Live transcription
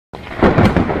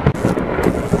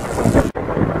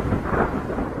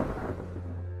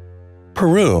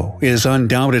Peru is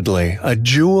undoubtedly a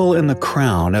jewel in the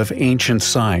crown of ancient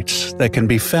sites that can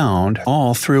be found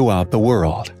all throughout the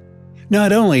world.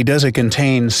 Not only does it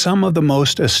contain some of the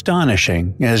most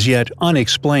astonishing as yet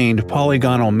unexplained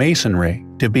polygonal masonry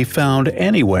to be found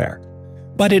anywhere,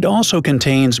 but it also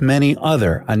contains many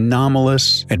other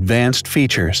anomalous, advanced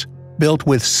features built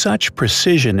with such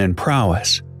precision and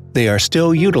prowess they are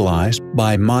still utilized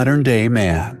by modern-day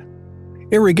man.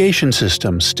 Irrigation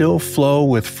systems still flow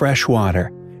with fresh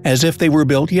water as if they were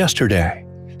built yesterday,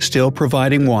 still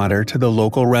providing water to the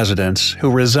local residents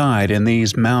who reside in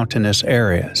these mountainous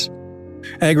areas.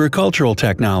 Agricultural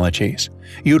technologies,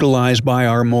 utilized by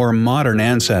our more modern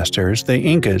ancestors, the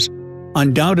Incas,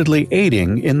 undoubtedly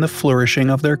aiding in the flourishing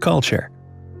of their culture.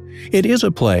 It is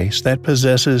a place that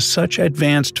possesses such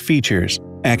advanced features,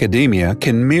 academia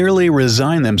can merely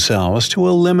resign themselves to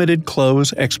a limited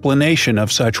close explanation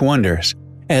of such wonders,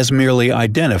 as merely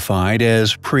identified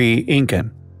as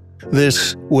pre-Incan.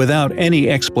 This without any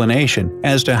explanation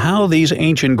as to how these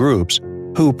ancient groups,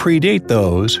 who predate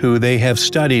those who they have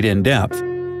studied in depth,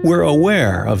 were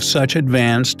aware of such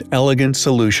advanced, elegant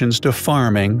solutions to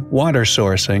farming, water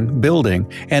sourcing,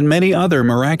 building, and many other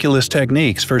miraculous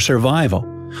techniques for survival,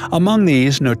 among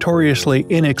these notoriously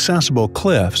inaccessible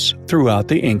cliffs throughout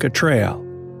the Inca Trail.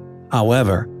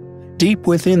 However, deep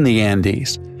within the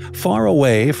Andes, far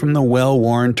away from the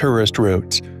well-worn tourist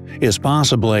routes, is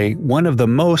possibly one of the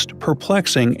most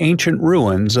perplexing ancient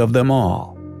ruins of them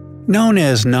all. Known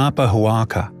as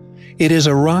Napahuaca, it is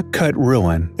a rock-cut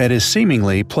ruin that is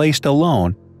seemingly placed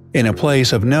alone in a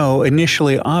place of no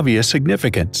initially obvious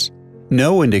significance,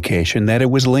 no indication that it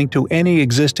was linked to any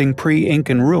existing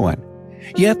pre-Incan ruin.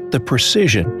 Yet the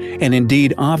precision and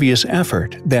indeed obvious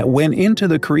effort that went into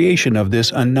the creation of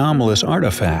this anomalous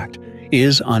artifact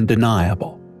is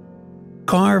undeniable.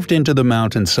 Carved into the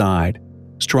mountainside,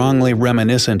 strongly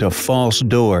reminiscent of false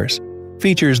doors,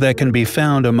 features that can be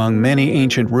found among many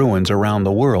ancient ruins around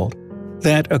the world,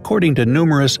 that, according to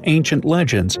numerous ancient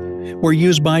legends, were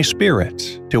used by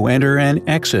spirits to enter and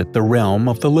exit the realm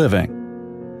of the living.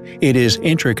 It is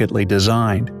intricately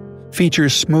designed,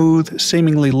 features smooth,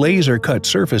 seemingly laser-cut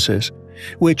surfaces,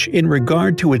 which in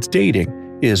regard to its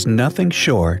dating is nothing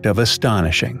short of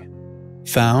astonishing.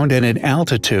 Found at an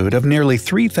altitude of nearly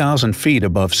 3,000 feet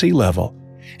above sea level,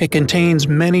 it contains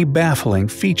many baffling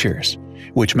features,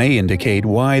 which may indicate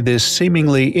why this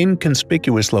seemingly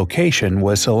inconspicuous location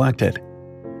was selected.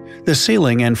 The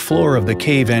ceiling and floor of the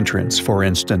cave entrance, for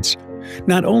instance,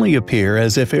 not only appear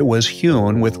as if it was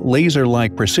hewn with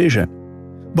laser-like precision,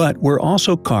 but were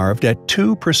also carved at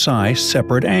two precise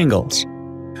separate angles,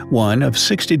 one of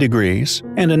 60 degrees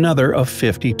and another of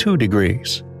 52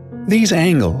 degrees. These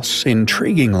angles,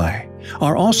 intriguingly,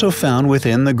 are also found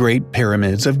within the Great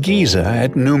Pyramids of Giza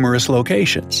at numerous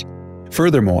locations.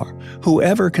 Furthermore,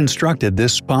 whoever constructed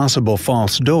this possible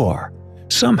false door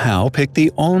somehow picked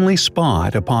the only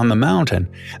spot upon the mountain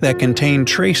that contained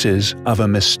traces of a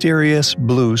mysterious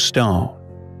blue stone.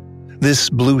 This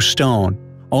blue stone,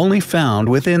 only found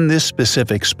within this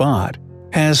specific spot,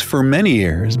 has for many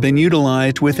years been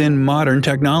utilized within modern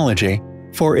technology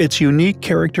for its unique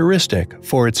characteristic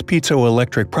for its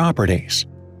piezoelectric properties,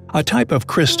 a type of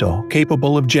crystal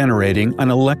capable of generating an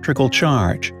electrical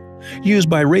charge, used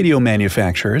by radio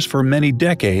manufacturers for many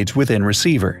decades within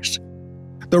receivers.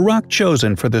 The rock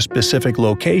chosen for the specific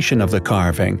location of the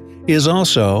carving is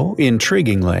also,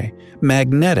 intriguingly,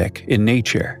 magnetic in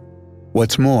nature.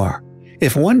 What's more,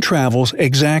 if one travels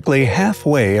exactly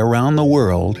halfway around the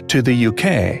world to the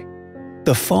UK,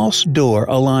 the false door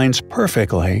aligns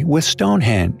perfectly with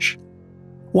Stonehenge.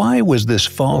 Why was this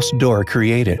false door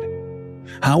created?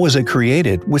 How was it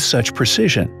created with such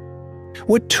precision?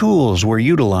 What tools were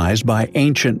utilized by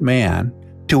ancient man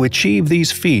to achieve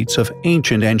these feats of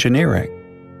ancient engineering?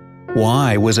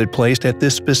 Why was it placed at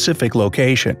this specific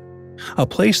location, a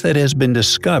place that has been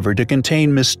discovered to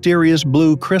contain mysterious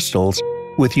blue crystals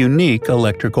with unique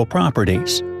electrical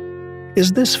properties?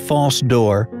 Is this false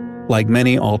door, like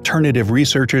many alternative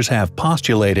researchers have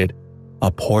postulated,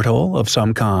 a portal of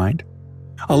some kind,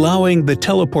 allowing the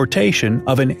teleportation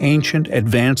of an ancient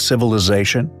advanced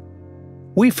civilization?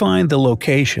 We find the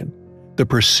location, the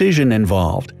precision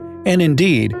involved, and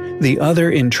indeed the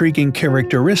other intriguing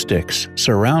characteristics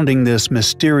surrounding this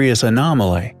mysterious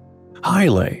anomaly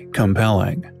highly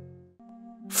compelling.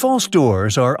 False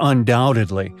doors are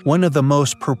undoubtedly one of the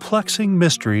most perplexing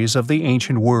mysteries of the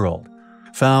ancient world.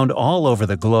 Found all over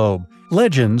the globe,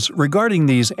 legends regarding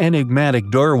these enigmatic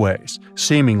doorways,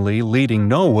 seemingly leading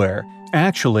nowhere,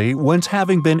 actually once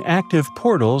having been active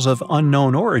portals of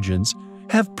unknown origins,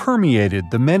 have permeated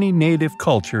the many native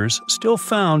cultures still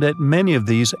found at many of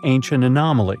these ancient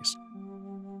anomalies.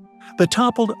 The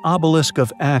toppled obelisk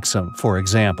of Axum, for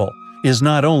example, is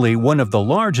not only one of the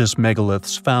largest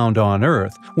megaliths found on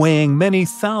Earth, weighing many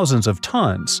thousands of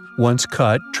tons, once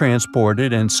cut,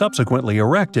 transported, and subsequently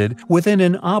erected within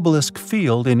an obelisk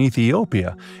field in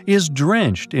Ethiopia, is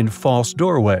drenched in false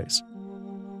doorways.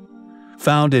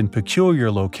 Found in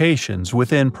peculiar locations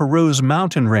within Peru's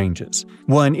mountain ranges,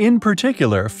 one in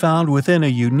particular found within a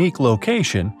unique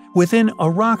location within a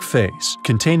rock face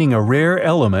containing a rare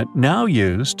element now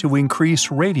used to increase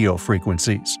radio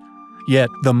frequencies. Yet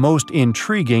the most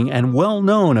intriguing and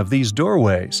well-known of these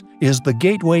doorways is the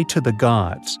Gateway to the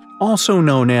Gods, also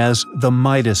known as the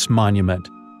Midas Monument.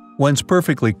 Once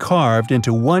perfectly carved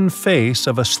into one face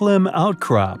of a slim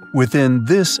outcrop within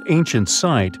this ancient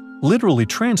site, literally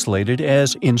translated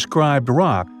as inscribed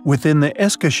rock within the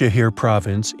Eskişehir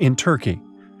province in Turkey.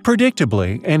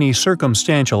 Predictably, any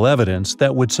circumstantial evidence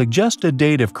that would suggest a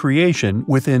date of creation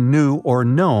within new or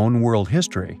known world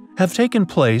history have taken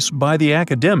place by the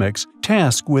academics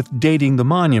tasked with dating the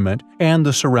monument and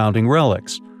the surrounding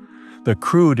relics. The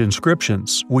crude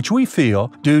inscriptions, which we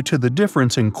feel, due to the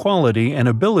difference in quality and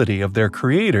ability of their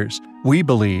creators, we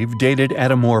believe dated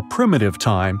at a more primitive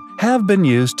time, have been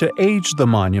used to age the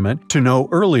monument to no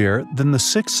earlier than the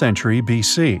 6th century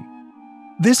BC.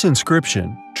 This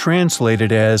inscription,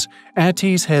 translated as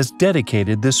 "Attis has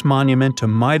dedicated this monument to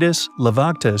Midas,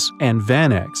 Levactus, and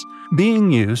Vanax,"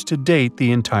 being used to date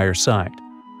the entire site.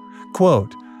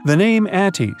 Quote, "The name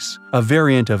Attis, a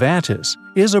variant of Attis,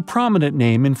 is a prominent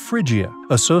name in Phrygia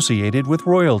associated with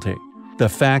royalty. The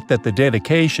fact that the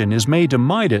dedication is made to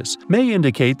Midas may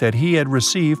indicate that he had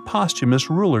received posthumous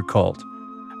ruler cult.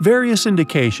 Various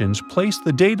indications place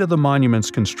the date of the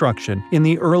monument's construction in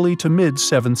the early to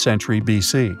mid-7th century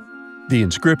BC. The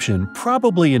inscription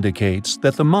probably indicates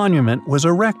that the monument was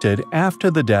erected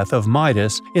after the death of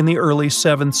Midas in the early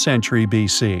 7th century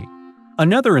BC.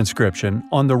 Another inscription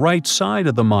on the right side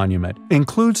of the monument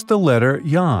includes the letter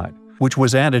Yod, which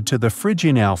was added to the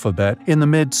Phrygian alphabet in the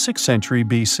mid-6th century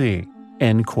BC."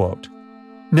 End quote.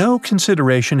 No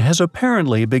consideration has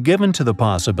apparently been given to the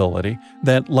possibility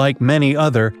that, like many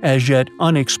other as yet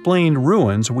unexplained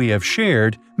ruins we have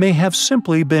shared, may have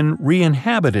simply been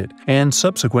re-inhabited and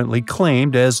subsequently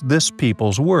claimed as this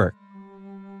people's work,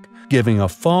 giving a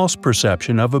false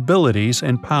perception of abilities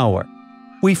and power.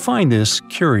 We find this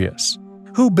curious.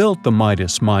 Who built the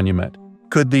Midas Monument?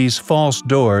 Could these false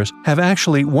doors have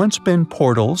actually once been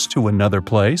portals to another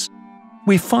place?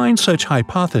 We find such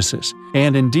hypothesis,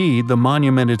 and indeed the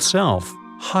monument itself,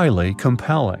 highly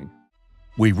compelling.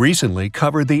 We recently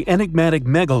covered the enigmatic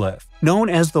megalith known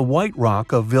as the White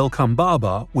Rock of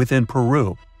Vilcabamba within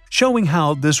Peru, showing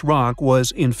how this rock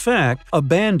was in fact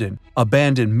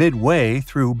abandoned midway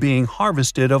through being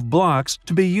harvested of blocks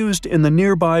to be used in the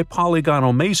nearby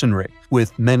polygonal masonry,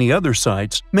 with many other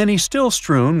sites, many still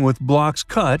strewn with blocks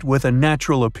cut with a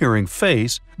natural-appearing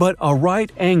face, but a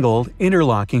right-angled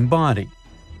interlocking body.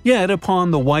 Yet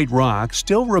upon the white rock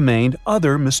still remained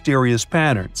other mysterious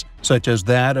patterns, such as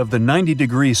that of the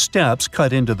 90-degree steps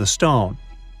cut into the stone.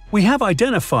 We have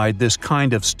identified this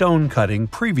kind of stone cutting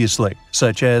previously,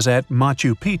 such as at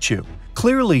Machu Picchu,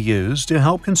 clearly used to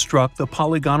help construct the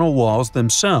polygonal walls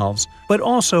themselves, but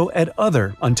also at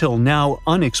other, until now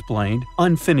unexplained,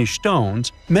 unfinished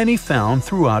stones, many found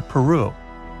throughout Peru.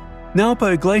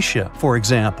 Nalpa Iglesia, for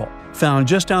example, found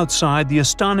just outside the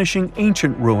astonishing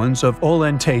ancient ruins of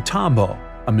Ollantaytambo,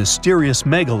 a mysterious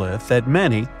megalith that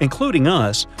many, including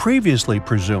us, previously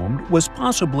presumed was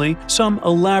possibly some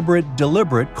elaborate,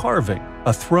 deliberate carving,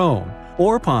 a throne,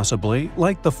 or possibly,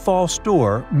 like the false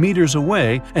door meters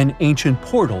away, an ancient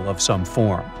portal of some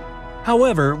form.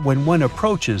 However, when one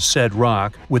approaches said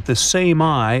rock with the same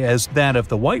eye as that of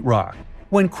the White Rock,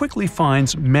 one quickly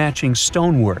finds matching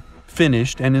stonework,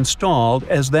 finished and installed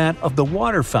as that of the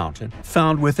water fountain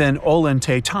found within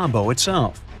Ollantaytambo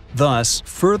itself, thus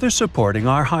further supporting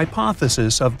our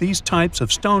hypothesis of these types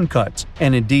of stone cuts,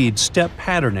 and indeed step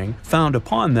patterning found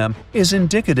upon them is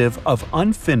indicative of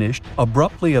unfinished,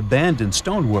 abruptly abandoned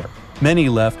stonework, many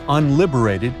left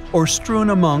unliberated or strewn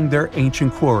among their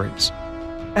ancient quarries.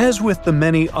 As with the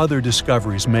many other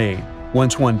discoveries made,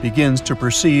 once one begins to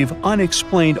perceive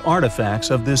unexplained artifacts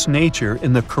of this nature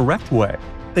in the correct way,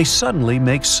 they suddenly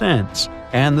make sense,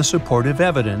 and the supportive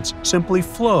evidence simply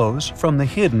flows from the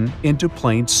hidden into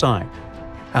plain sight.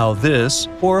 How this,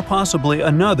 or possibly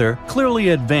another, clearly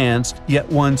advanced yet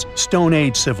once Stone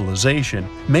Age civilization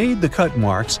made the cut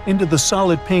marks into the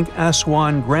solid pink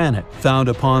Aswan granite found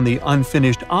upon the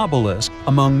unfinished obelisk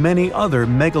among many other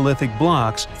megalithic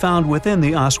blocks found within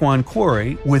the Aswan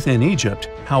quarry within Egypt,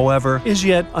 however, is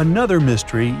yet another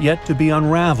mystery yet to be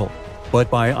unraveled. but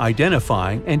by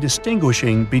identifying and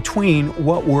distinguishing between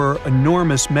what were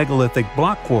enormous megalithic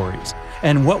block quarries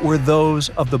and what were those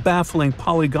of the baffling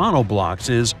polygonal blocks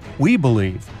is, we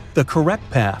believe, the correct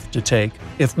path to take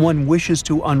if one wishes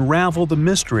to unravel the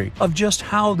mystery of just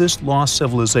how this lost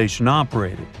civilization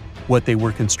operated, what they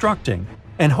were constructing,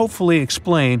 and hopefully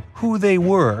explain who they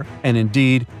were and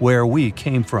indeed where we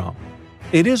came from.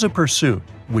 It is a pursuit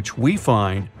which we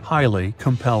find highly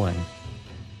compelling.